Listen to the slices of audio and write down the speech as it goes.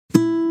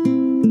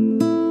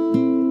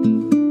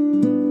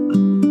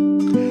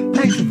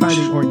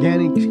Providing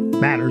Organic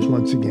Matters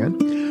once again.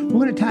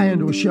 We're going to tie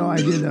into a show I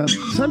did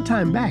some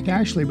time back,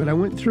 actually, but I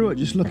went through it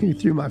just looking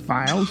through my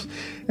files,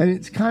 and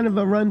it's kind of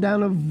a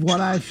rundown of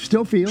what I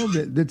still feel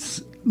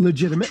that's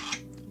legitimate.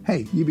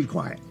 Hey, you be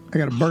quiet. I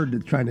got a bird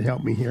that's trying to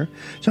help me here.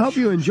 So I hope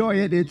you enjoy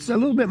it. It's a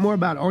little bit more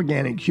about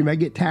organics. You may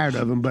get tired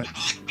of them, but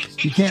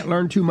you can't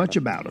learn too much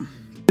about them.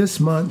 This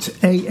month's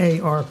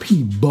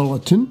AARP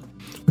Bulletin,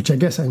 which I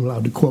guess I'm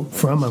allowed to quote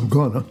from, I'm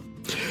gonna.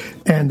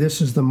 And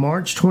this is the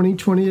March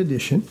 2020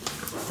 edition.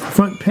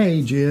 Front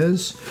page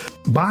is,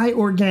 Buy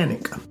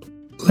Organic.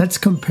 Let's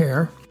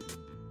compare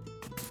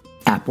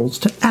apples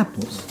to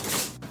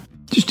apples.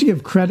 Just to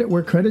give credit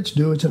where credit's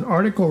due, it's an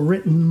article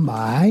written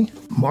by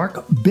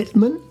Mark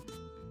Bittman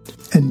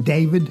and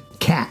David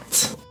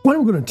Katz. What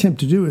I'm going to attempt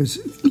to do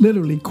is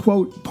literally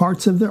quote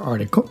parts of their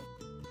article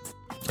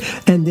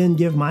and then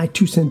give my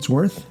 2 cents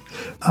worth.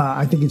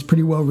 I think it's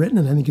pretty well written,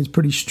 and I think it's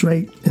pretty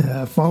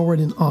straightforward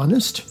and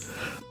honest.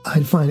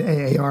 I find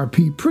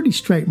AARP pretty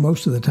straight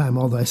most of the time,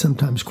 although I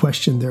sometimes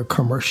question their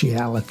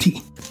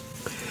commerciality.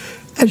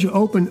 As you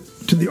open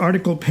to the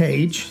article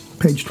page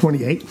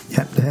 28, you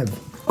happen to have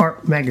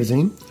Art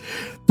Magazine.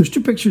 There's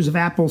 2 pictures of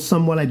apples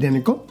somewhat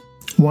identical.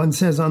 One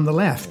says on the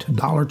left,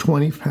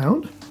 $1.20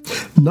 pound.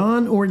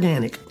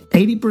 Non-organic.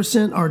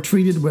 80% are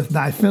treated with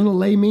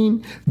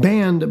diphenylamine,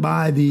 banned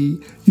by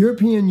the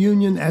European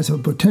Union as a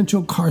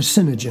potential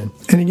carcinogen.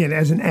 And again,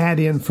 as an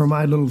add-in for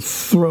my little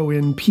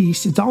throw-in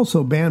piece, it's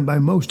also banned by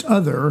most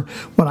other,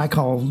 what I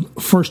call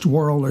first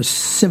world or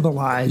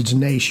civilized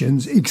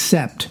nations,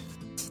 except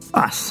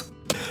us.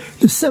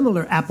 The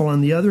similar apple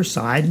on the other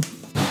side,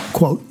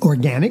 quote,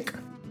 organic,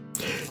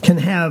 can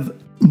have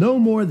no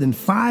more than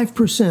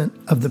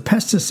 5% of the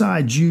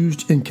pesticides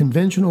used in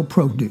conventional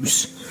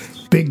produce.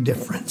 Big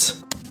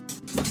difference.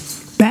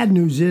 Bad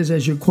news is,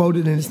 as you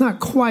quoted, and it's not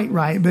quite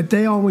right, but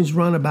they always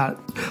run about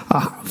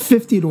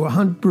 50 to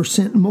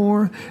 100%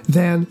 more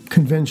than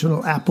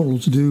conventional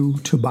apples do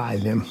to buy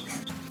them.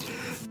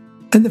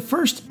 And the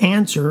first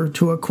answer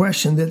to a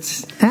question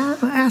that's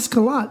asked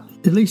a lot,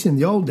 at least in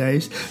the old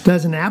days,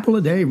 does an apple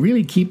a day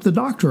really keep the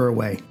doctor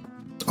away?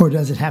 Or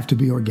does it have to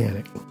be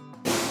organic?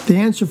 The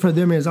answer for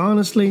them is,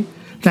 honestly,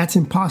 that's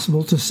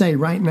impossible to say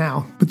right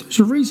now, but there's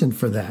a reason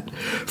for that.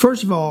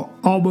 First of all,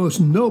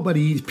 almost nobody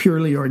eats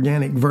purely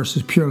organic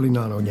versus purely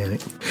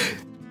non-organic.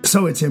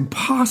 So it's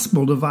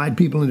impossible to divide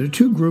people into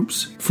 2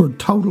 groups for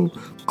total,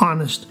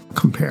 honest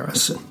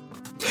comparison.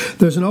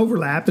 There's an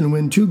overlap, and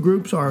when 2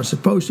 groups are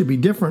supposed to be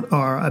different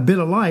or a bit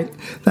alike,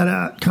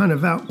 that kind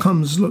of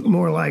outcomes look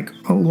more like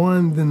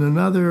one than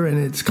another, and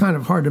it's kind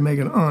of hard to make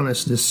an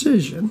honest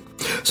decision.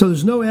 So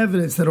there's no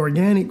evidence that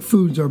organic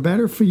foods are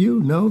better for you.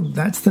 No,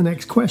 that's the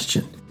next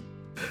question.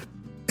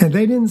 And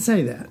they didn't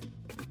say that.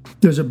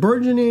 There's a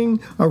burgeoning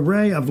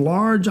array of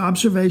large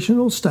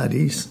observational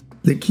studies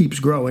that keeps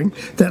growing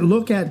that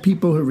look at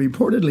people who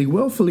reportedly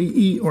willfully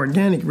eat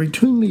organic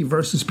routinely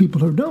versus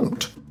people who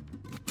don't.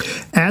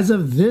 As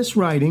of this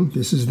writing,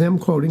 this is them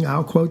quoting,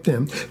 I'll quote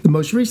them, the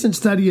most recent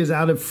study is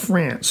out of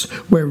France,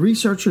 where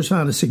researchers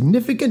found a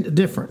significant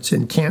difference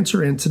in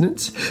cancer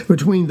incidence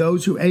between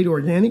those who ate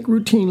organic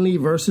routinely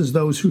versus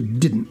those who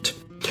didn't.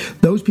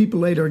 Those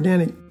people who ate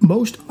organic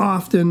most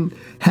often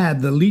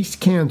had the least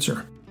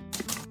cancer,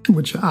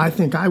 which I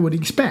think I would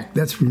expect.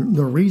 That's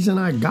the reason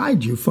I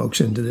guide you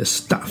folks into this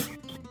stuff.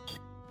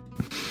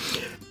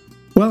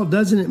 Well,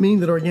 doesn't it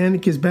mean that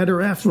organic is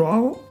better after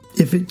all?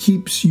 If it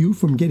keeps you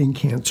from getting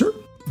cancer?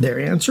 Their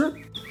answer?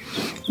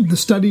 The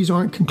studies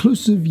aren't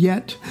conclusive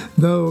yet,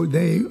 though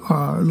they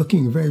are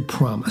looking very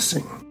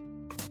promising.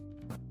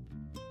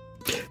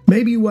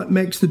 Maybe what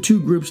makes the 2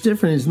 groups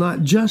different is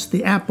not just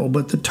the apple,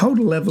 but the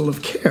total level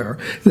of care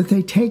that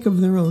they take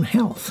of their own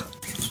health.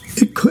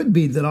 It could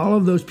be that all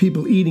of those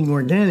people eating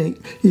organic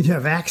you'd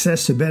have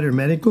access to better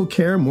medical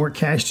care, more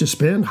cash to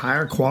spend,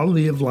 higher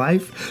quality of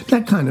life,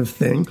 that kind of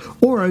thing,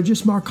 or are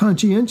just more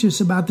conscientious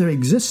about their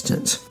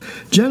existence.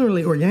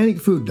 Generally, organic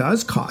food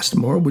does cost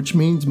more, which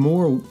means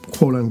more,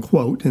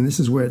 quote-unquote, and this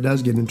is where it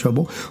does get in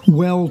trouble,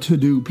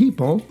 well-to-do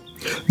people,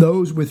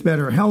 those with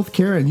better health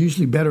care and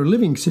usually better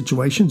living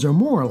situations are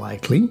more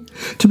likely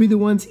to be the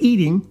ones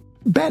eating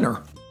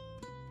better.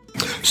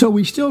 So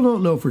we still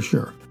don't know for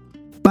sure.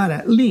 But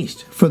at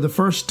least for the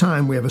first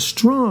time, we have a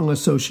strong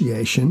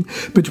association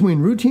between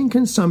routine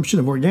consumption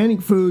of organic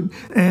food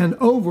and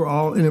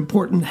overall an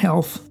important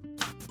health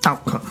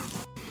outcome.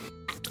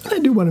 I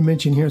do want to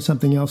mention here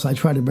something else I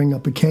try to bring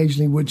up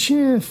occasionally, which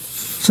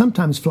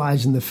sometimes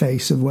flies in the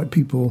face of what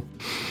people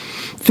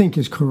think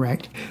is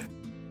correct.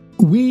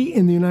 We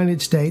in the United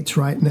States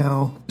right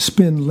now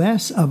spend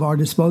less of our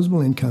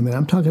disposable income, and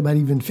I'm talking about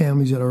even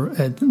families that are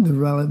at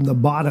the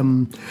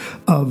bottom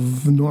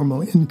of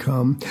normal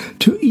income,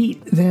 to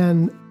eat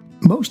than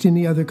most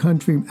any other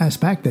country, as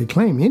fact they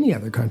claim any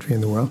other country in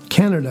the world.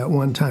 Canada at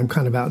one time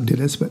kind of outdid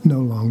us, but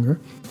no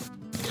longer.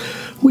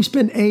 We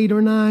spend 8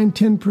 or 9,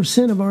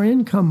 10% of our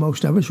income,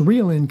 most of us,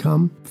 real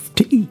income,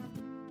 to eat.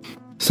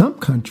 Some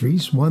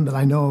countries, one that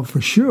I know of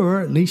for sure,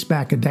 at least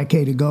back a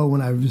decade ago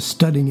when I was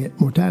studying it,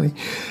 mortality,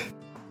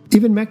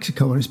 Even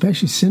Mexico, and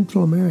especially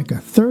Central America,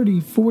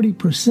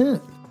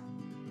 30-40%,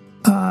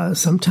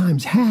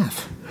 sometimes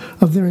half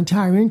of their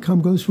entire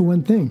income goes for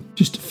one thing,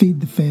 just to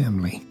feed the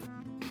family.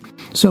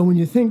 So when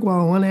you think,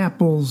 well, one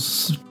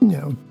apple's,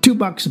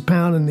 $2 a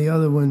pound and the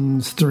other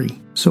one's $3.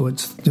 So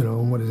it's,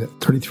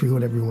 33,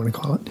 whatever you want to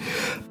call it.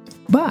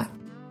 But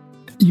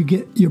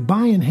you're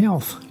buying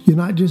health. You're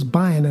not just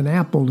buying an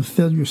apple to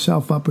fill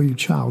yourself up or your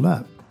child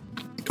up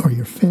or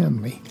your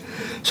family.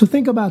 So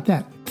think about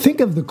that.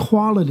 Think of the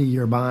quality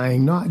you're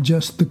buying, not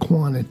just the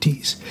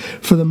quantities.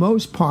 For the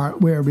most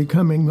part, we're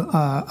becoming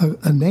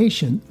a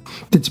nation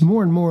that's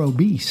more and more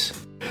obese.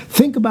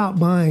 Think about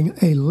buying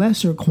a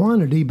lesser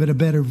quantity but a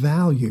better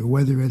value,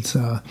 whether it's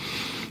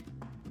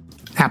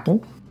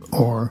apple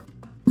or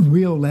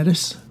real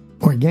lettuce,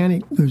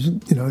 organic. There's,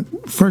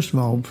 first of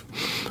all,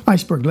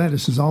 iceberg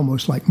lettuce is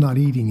almost like not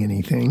eating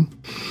anything.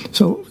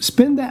 So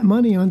spend that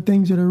money on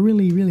things that are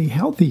really, really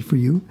healthy for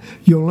you.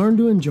 You'll learn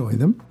to enjoy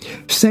them.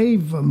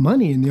 Save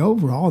money in the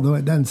overall, though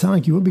it doesn't sound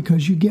like you will,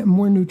 because you get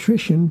more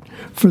nutrition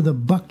for the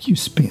buck you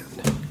spend.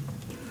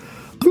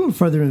 A little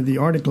further into the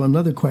article,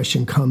 another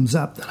question comes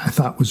up that I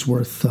thought was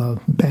worth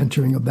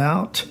bantering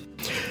about.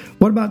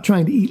 What about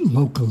trying to eat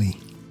locally?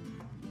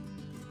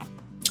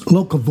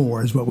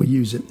 Locavore is what we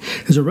use it.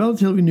 It's a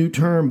relatively new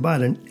term,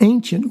 but an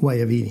ancient way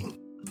of eating.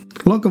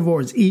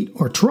 Locavores eat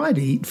or try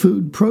to eat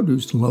food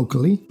produced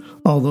locally,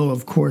 although,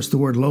 of course, the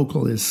word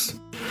local has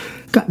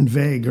gotten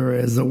vaguer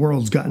as the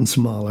world's gotten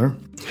smaller.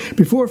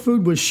 Before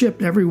food was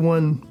shipped,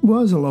 everyone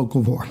was a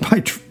locavore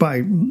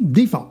by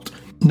default.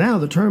 Now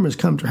the term has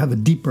come to have a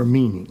deeper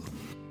meaning.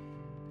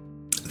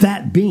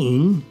 That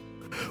being,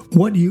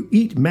 what you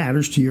eat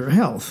matters to your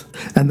health,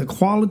 and the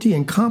quality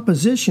and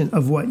composition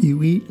of what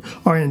you eat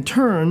are in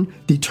turn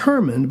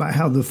determined by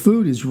how the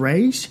food is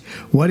raised,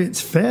 what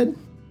it's fed,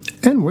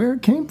 and where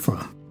it came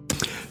from.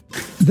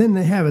 Then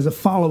they have as a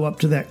follow-up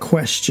to that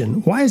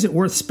question, why is it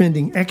worth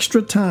spending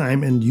extra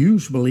time and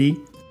usually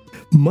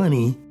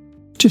money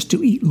just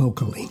to eat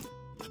locally?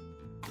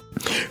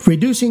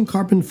 Reducing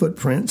carbon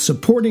footprint,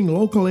 supporting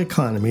local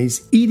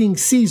economies, eating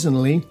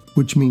seasonally,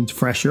 which means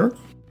fresher,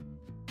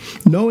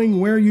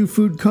 knowing where your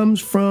food comes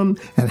from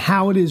and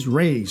how it is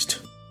raised.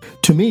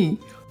 To me,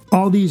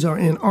 all these are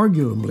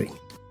inarguably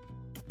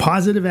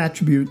positive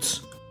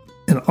attributes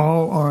and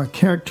all are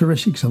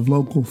characteristics of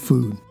local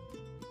food.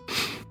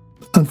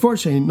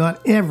 Unfortunately, not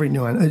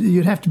everyone.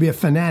 You'd have to be a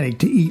fanatic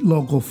to eat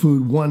local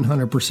food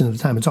 100% of the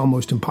time. It's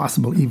almost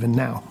impossible even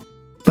now.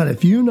 But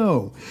if you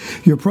know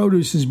your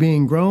produce is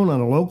being grown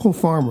on a local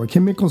farm where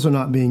chemicals are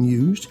not being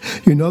used,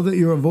 you know that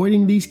you're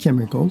avoiding these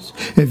chemicals,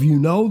 if you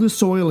know the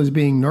soil is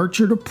being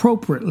nurtured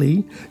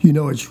appropriately, you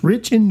know it's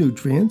rich in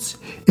nutrients,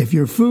 if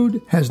your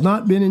food has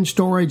not been in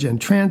storage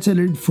and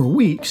transited for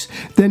weeks,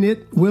 then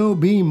it will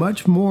be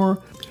much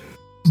more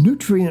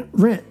nutrient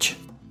rich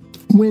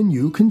when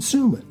you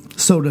consume it.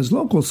 So does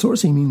local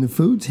sourcing mean the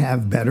foods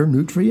have better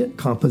nutrient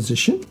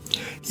composition?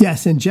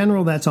 Yes, in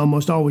general, that's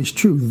almost always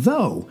true.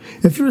 Though,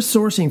 if you're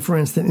sourcing, for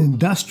instance,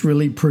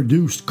 industrially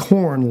produced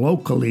corn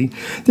locally,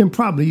 then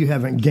probably you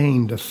haven't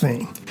gained a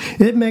thing.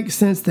 It makes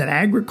sense that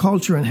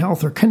agriculture and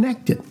health are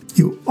connected.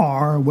 You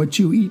are what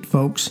you eat,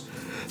 folks.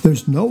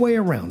 There's no way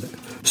around it.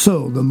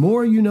 So the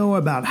more you know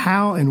about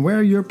how and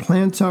where your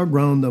plants are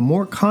grown, the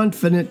more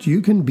confident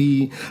you can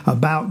be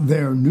about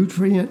their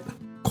nutrient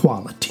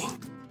quality.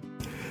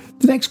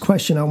 The next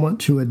question I want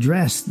to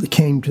address that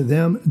came to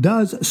them,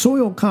 does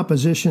soil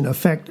composition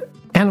affect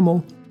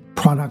animal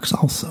products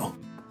also?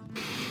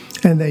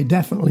 And they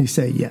definitely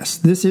say yes.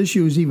 This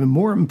issue is even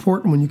more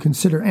important when you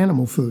consider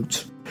animal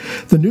foods.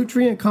 The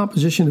nutrient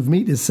composition of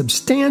meat is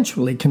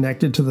substantially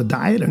connected to the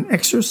diet and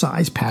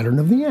exercise pattern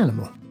of the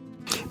animal.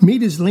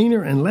 Meat is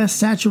leaner and less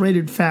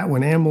saturated fat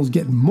when animals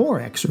get more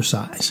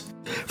exercise.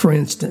 For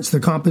instance, the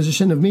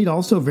composition of meat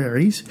also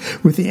varies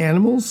with the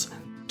animal's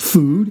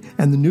food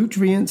and the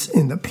nutrients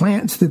in the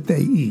plants that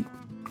they eat,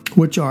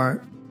 which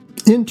are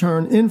in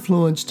turn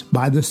influenced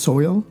by the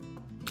soil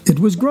it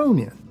was grown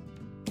in.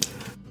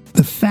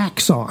 The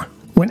facts are,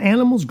 when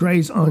animals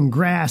graze on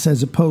grass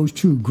as opposed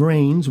to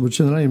grains, which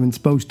they're not even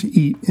supposed to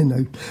eat,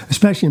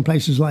 especially in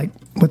places like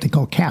what they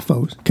call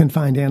CAFOs,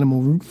 confined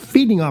animal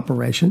feeding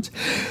operations,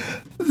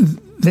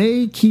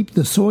 they keep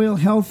the soil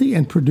healthy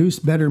and produce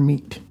better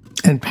meat.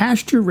 And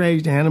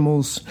pasture-raised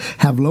animals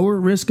have lower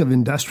risk of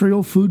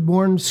industrial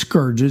foodborne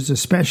scourges,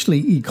 especially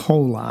E.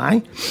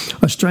 coli,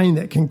 a strain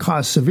that can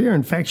cause severe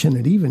infection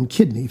and even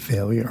kidney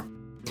failure.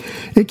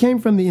 It came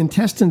from the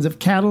intestines of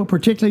cattle,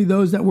 particularly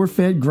those that were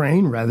fed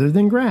grain rather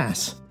than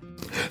grass.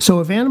 So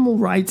if animal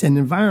rights and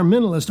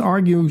environmentalists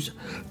argues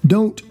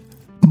don't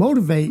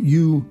motivate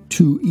you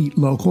to eat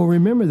local,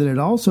 remember that it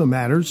also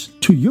matters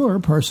to your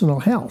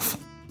personal health.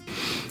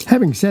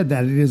 Having said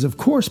that, it is of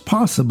course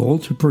possible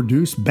to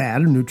produce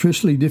bad or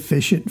nutritionally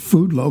deficient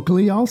food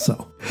locally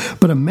also.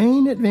 But a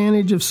main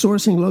advantage of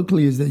sourcing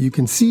locally is that you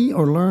can see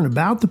or learn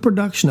about the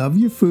production of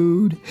your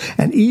food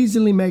and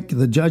easily make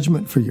the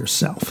judgment for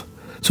yourself.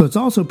 So it's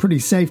also pretty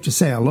safe to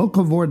say a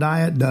locavore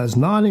diet does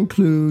not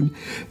include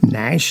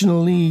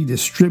nationally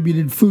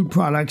distributed food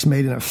products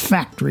made in a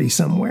factory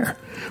somewhere,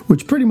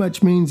 which pretty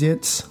much means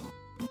it's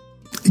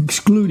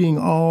excluding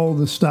all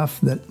the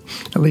stuff that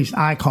at least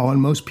I call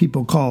and most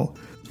people call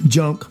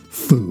junk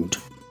food.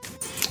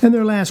 And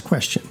their last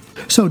question.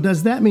 So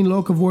does that mean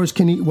locavores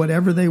can eat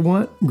whatever they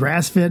want,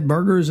 grass-fed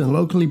burgers and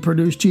locally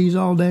produced cheese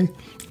all day?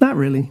 Not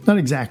really, not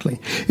exactly.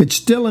 It's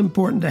still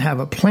important to have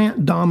a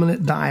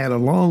plant-dominant diet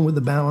along with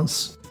the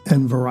balance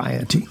and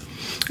variety.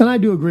 And I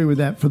do agree with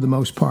that for the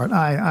most part.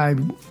 I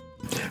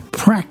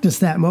practice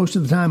that most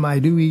of the time. I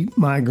do eat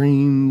my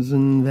greens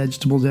and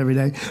vegetables every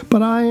day,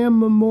 but I am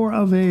more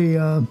of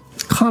a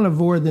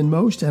carnivore than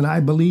most, and I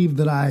believe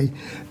that I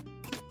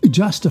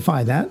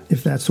justify that,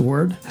 if that's the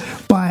word,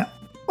 by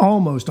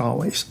almost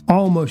always,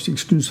 almost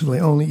exclusively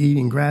only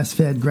eating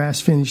grass-fed,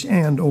 grass-finished,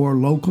 and or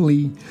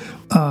locally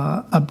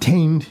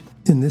obtained,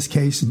 in this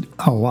case,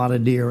 a lot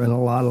of deer and a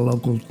lot of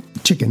local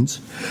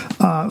chickens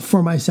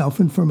for myself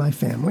and for my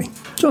family.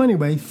 So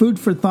anyway, food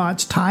for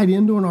thoughts tied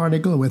into an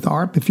article with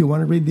ARP, if you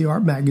want to read the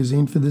ARP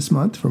magazine for this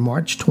month, for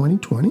March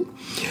 2020.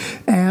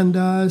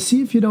 And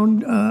see if you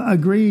don't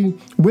agree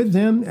with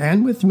them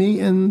and with me.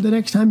 And the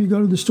next time you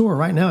go to the store,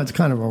 right now it's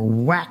kind of a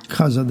whack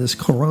because of this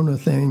corona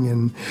thing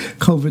and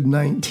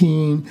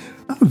COVID-19.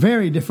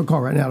 Very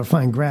difficult right now to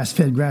find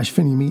grass-fed,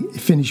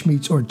 grass-finished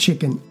meats or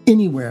chicken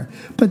anywhere,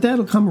 but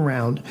that'll come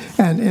around.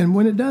 And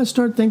when it does,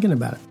 start thinking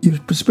about it. You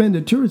spend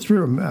a 2 or 3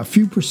 or a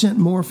few percent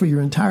more for your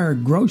entire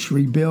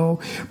grocery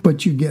bill,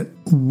 but you get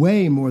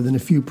way more than a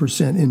few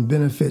percent in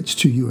benefits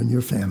to you and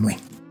your family.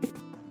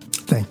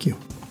 Thank you.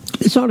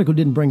 This article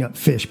didn't bring up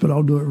fish, but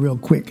I'll do it real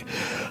quick.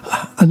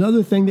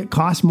 Another thing that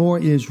costs more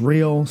is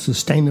real,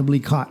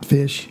 sustainably caught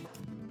fish.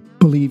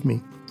 Believe me.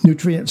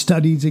 Nutrient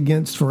studies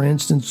against, for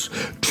instance,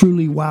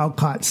 truly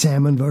wild-caught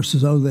salmon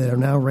versus those that are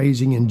now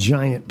raising in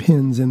giant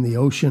pens in the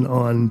ocean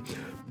on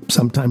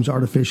sometimes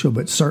artificial,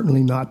 but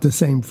certainly not the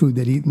same food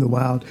they eat in the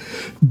wild,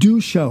 do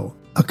show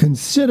a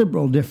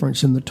considerable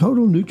difference in the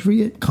total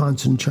nutrient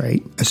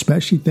concentrate,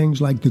 especially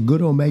things like the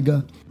good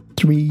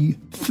omega-3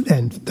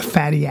 and the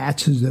fatty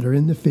acids that are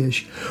in the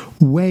fish,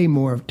 way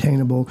more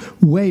obtainable,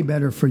 way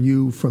better for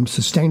you from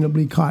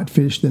sustainably caught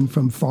fish than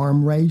from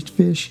farm-raised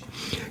fish.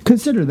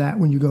 Consider that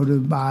when you go to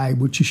buy,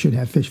 which you should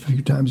have fish a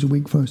few times a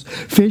week first,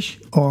 fish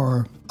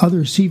or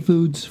other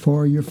seafoods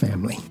for your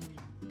family.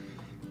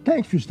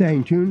 Thanks for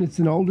staying tuned. It's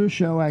an older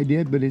show I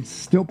did, but it's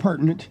still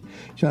pertinent.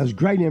 So it has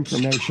great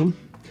information.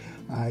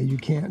 You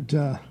can't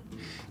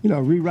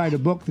rewrite a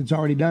book that's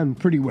already done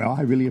pretty well.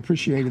 I really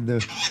appreciated the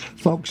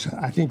folks.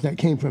 I think that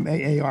came from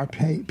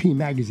AARP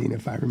magazine,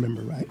 if I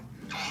remember right.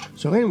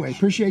 So anyway,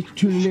 appreciate you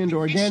tuning in to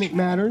Organic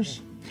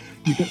Matters.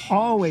 You can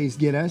always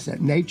get us at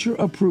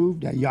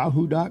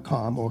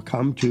natureapproved@yahoo.com or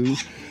come to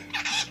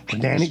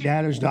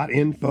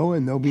organicmatters.info,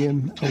 and there'll be a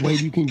way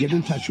you can get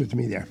in touch with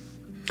me there.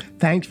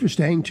 Thanks for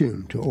staying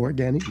tuned to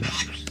Organic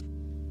Matters.